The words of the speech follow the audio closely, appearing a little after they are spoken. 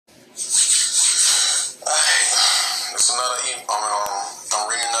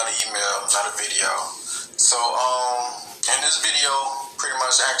video. So, in this video, pretty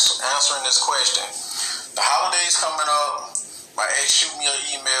much answering this question. The holidays coming up. My ex shoot me an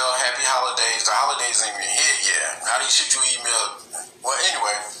email, happy holidays. The holidays ain't even here yet. How do you shoot you an email? Well,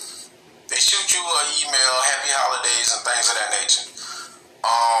 anyway, they shoot you an email, happy holidays and things of that nature.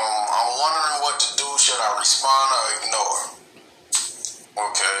 I'm wondering what to do. Should I respond or ignore?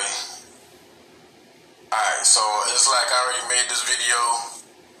 Okay. Alright, so it's like I already made this video.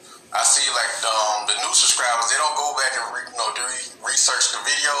 I see like the new subscribers, they don't go back and research the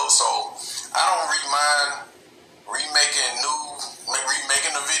video, so I don't really mind remaking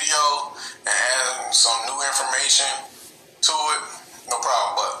the video and adding some new information to it. No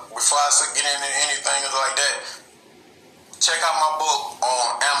problem. But before I get into anything like that, check out my book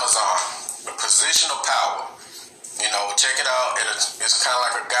on Amazon, The Position of Power. Check it out. It's kind of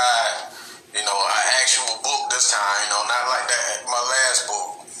like a guide, an actual book this time, not like that, my last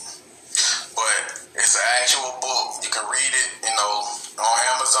book. But it's an actual book. You can read it, on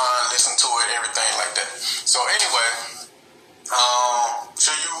Amazon, listen to it, everything like that. So anyway,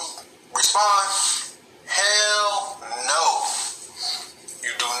 should you respond? Hell no.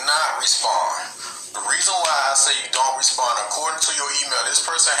 You do not respond. The reason why I say you don't respond, according to your email, this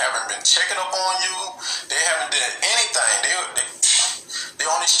person haven't been checking up on you. They haven't done anything. They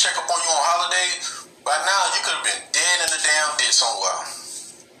only check up on you on holiday. By now, you could have been dead in the damn ditch somewhere.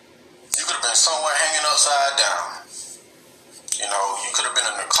 You could have been somewhere hanging upside down. You could have been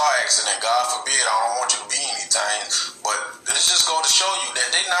in a car accident. God forbid, I don't want you to be anything. But this just go to show you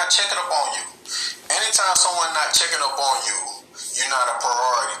that they're not checking up on you. Anytime someone not checking up on you, you're not a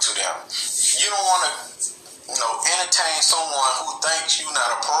priority to them. You don't want to, entertain someone who thinks you're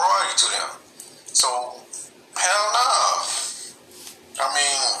not a priority to them. So, hell no.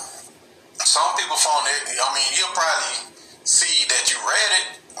 Some people found it. He'll probably see that you read it,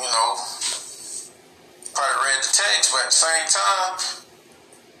 probably read the text, but at the same time,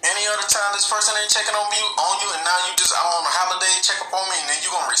 any other time this person ain't checking on you, and now you just out on a holiday, check up on me, and then you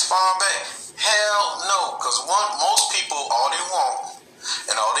gonna respond back? Hell no, because most people, all they want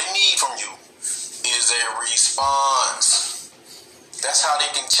and all they need from you is a response. That's how they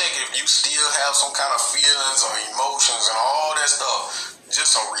can check if you still have some kind of feelings or emotions and all that stuff.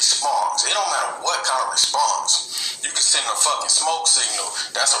 Just a response. It don't matter what kind of response. You can send a fucking smoke signal.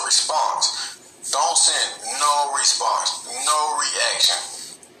 That's a response. Don't send no response, no reaction.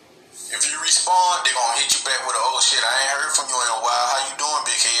 If you respond, they're gonna hit you back with oh shit, I ain't heard from you in a while. How you doing,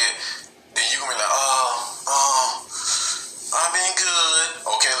 big head? Then you gonna be like, I've been good.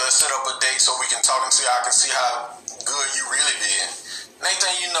 Okay, let's set up a date so we can talk and I can see how good you really been. Next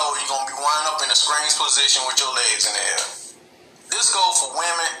thing you know, you're gonna be winding up in a strange position with your legs in the air. This goes for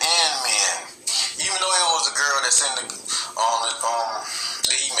women and men. Even though it was a girl that sent the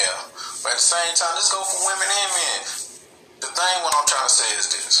email. But at the same time, this goes for women and men. The thing what I'm trying to say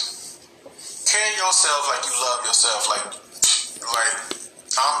is this. Carry yourself like you love yourself. Like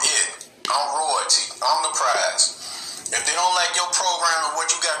I'm it. I'm royalty. I'm the prize. If they don't like your program or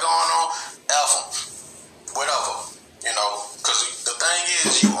what you got going on, F them. Whatever. Because the thing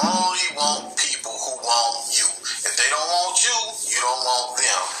is, you only want people who want you. If they don't want you, you don't want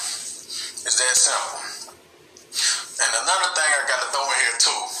them. It's that simple. And another thing I got to throw in here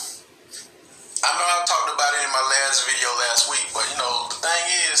too. I know I talked about it in my last video last week, but the thing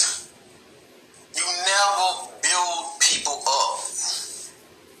is, you never build people up.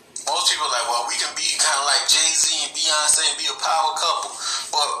 Most people are like, well, we can be kind of like Jay-Z and Beyonce and be a power couple.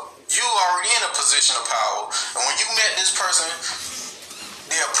 But you already in a position of power. And when you met this person,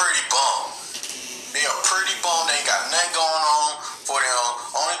 they're pretty bummed. They are pretty bummed. They ain't got nothing going on for them.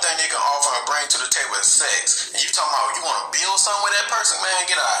 Only thing they can offer and bring to the table is sex. And you talking about you want to build something with that person? Man,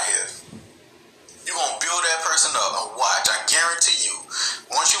 get out of here. You gonna build that person up and watch. I guarantee you.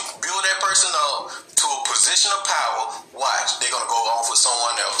 Once you build that person up to a position of power, watch. They're gonna go off with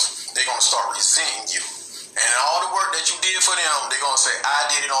someone else. They're gonna start resenting you. And all the work that you did for them, they're gonna say, I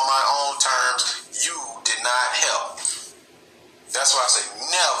did it on my own terms. You did not help. That's why I say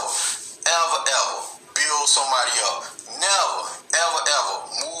never, ever, ever build somebody up. Never, ever,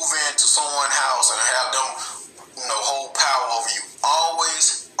 ever move into someone's house and have them, hold power over you.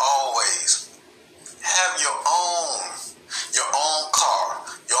 Always, always have your own car,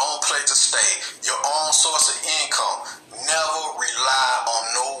 your own place to stay, your own source of income. Never rely on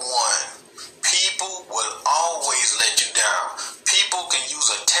no one. People will always let you down. People can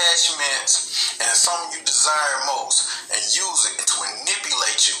use attachments and something you desire most and use it to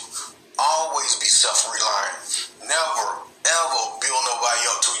manipulate you. Always be self-reliant. Never, ever build nobody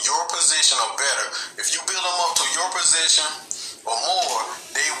up to your position or better. If you build them up to your position or more,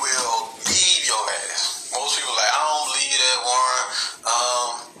 they will leave your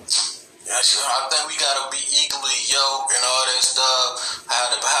I think we gotta be equally yoked and all that stuff. How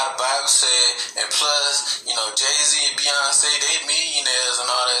the Bible said, and plus, Jay-Z and Beyonce, they millionaires and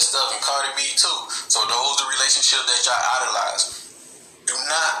all that stuff, and Cardi B too. So those are relationships that y'all idolize. Do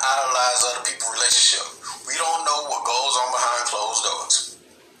not idolize other people's relationship. We don't know what goes on behind closed doors.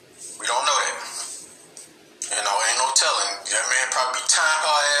 We don't know that. Ain't no telling. That man probably tying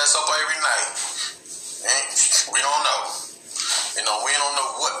her ass up every night. We don't know. We don't know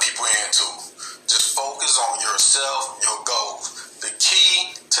what people are into. Just focus on yourself, your goals. The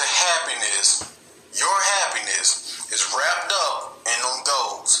key to happiness, your happiness, is wrapped up in them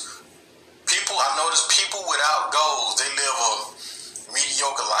goals. I notice people without goals, they live a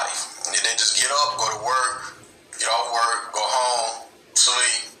mediocre life. They just get up, go to work, get off work, go home,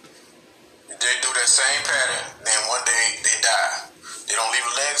 sleep. They do that same pattern, then one day they die. They don't leave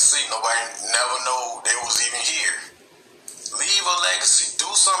a legacy. Nobody never know they was even here. Leave a legacy. Do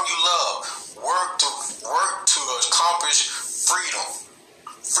something you love. Work to accomplish freedom.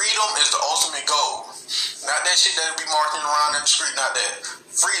 Freedom is the ultimate goal. Not that shit that be marching around in the street. Not that.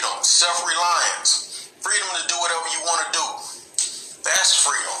 Freedom, self-reliance, freedom to do whatever you want to do. That's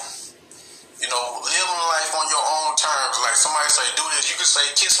freedom. Living life on your own terms. Like somebody say, do this. You can say,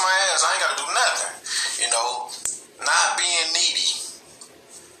 kiss my ass. I ain't got to do nothing. Not being needy.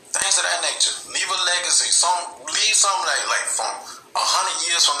 Things of that nature. Leave a legacy. Leave something like from 100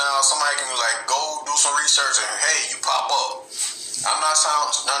 years from now, somebody can be like, go do some research and hey, you pop up. I'm not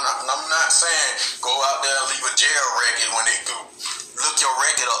saying go out there and leave a jail record when they could look your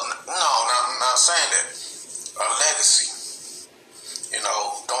record up. No, I'm not saying that. A legacy.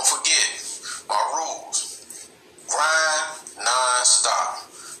 Don't forget my rules. Grind non-stop.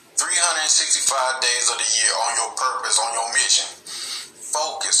 365 days of the year on your purpose, on your mission.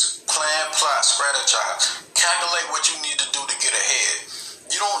 Focus, plan, plot, strategize. Calculate what you need to do to get ahead.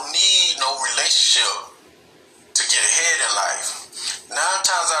 You don't need no relationship to get ahead in life. 9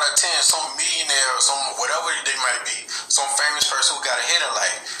 times out of 10, some millionaire or some whatever they might be, some famous person who got ahead in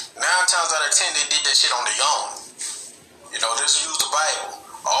life, 9 times out of 10 they did that shit on their own. Just use the Bible.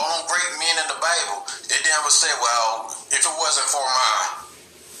 All them great men in the Bible, they never say, well, if it wasn't for my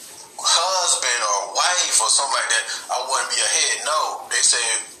husband or wife or something like that, I wouldn't be ahead. No, they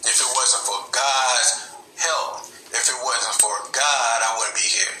said if it wasn't for God's help, if it wasn't for God, I wouldn't be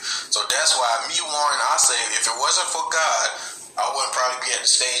here. So that's why Warren, I say if it wasn't for God, I wouldn't probably be at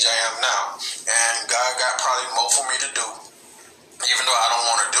the stage I am now. And God got probably more for me to do, even though I don't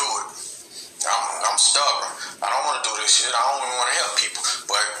want to do it. I'm stubborn. I don't want to do this shit. I don't even want to help people.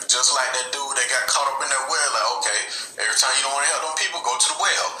 But just like that dude that got caught up in that well, like, okay, every time you don't want to help them people, go to the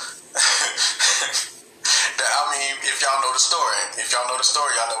well. If y'all know the story. If y'all know the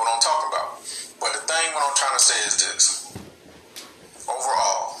story, y'all know what I'm talking about. But the thing what I'm trying to say is this.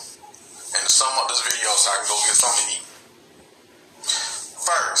 Overall, and to sum up this video so I can go get something to eat.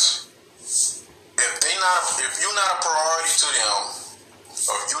 First, if you're not a priority to them,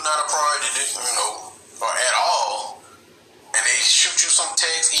 or if you're not a priority to, or at all, and they shoot you some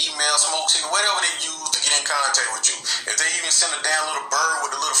text, email, smoke signal, whatever they use to get in contact with you. If they even send a damn little bird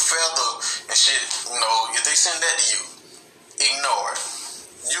with a little feather and shit, if they send that to you, ignore it.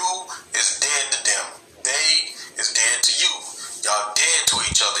 You is dead to them. They is dead to you. Y'all dead to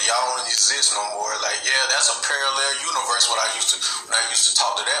each other. Y'all don't exist no more. Like, yeah, that's a parallel universe when I used to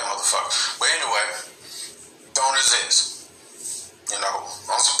talk to that motherfucker. But anyway, don't exist.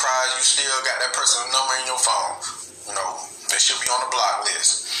 I'm surprised you still got that person's number in your phone. They should be on the block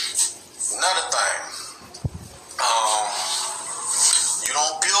list. Another thing, you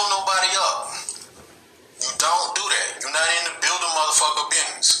don't build nobody up. You don't do that. You're not in the building motherfucker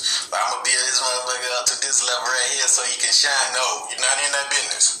business. Like, I'm gonna build this motherfucker up to this level right here so he can shine. No, you're not in that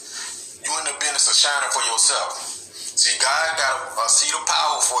business. You in the business of shining for yourself. See, God got a seat of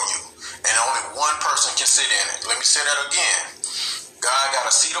power for you, and only one person can sit in it. Let me say that again. God got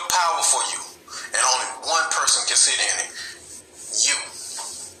a seat of power for you, and only one person can sit in it. You.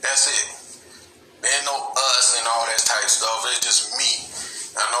 That's it. There ain't no us and all that type stuff. It's just me.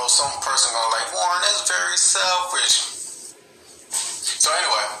 I know some person gonna like, Warren, that's very selfish. So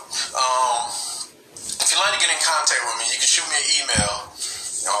anyway, if you'd like to get in contact with me, you can shoot me an email,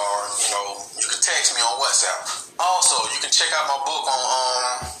 or you can text me on WhatsApp. Also, you can check out my book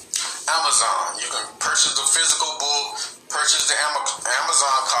on Amazon. You can purchase the physical book, purchase the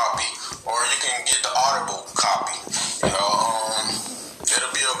Amazon copy, or you can get the Audible copy.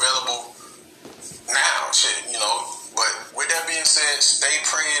 It'll be available now, But with that being said, stay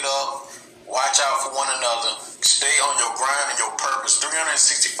prayed up, watch out for one another, stay on your grind and your purpose.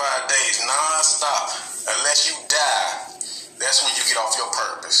 365 days non-stop. Unless you die, that's when you get off your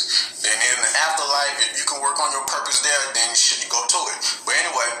purpose. purpose. Then in the afterlife, if you can work on your purpose there, then you go to it. But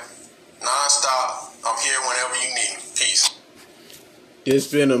anyway, non-stop, I'm here whenever you need me. Peace. It's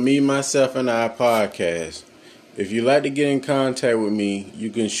been a Me, Myself, and I podcast. If you'd like to get in contact with me, you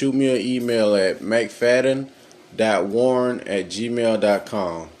can shoot me an email at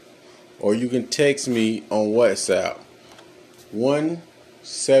mcfadden.warren@gmail.com, or you can text me on WhatsApp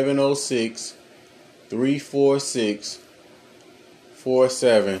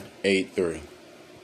 1-706-346-4783.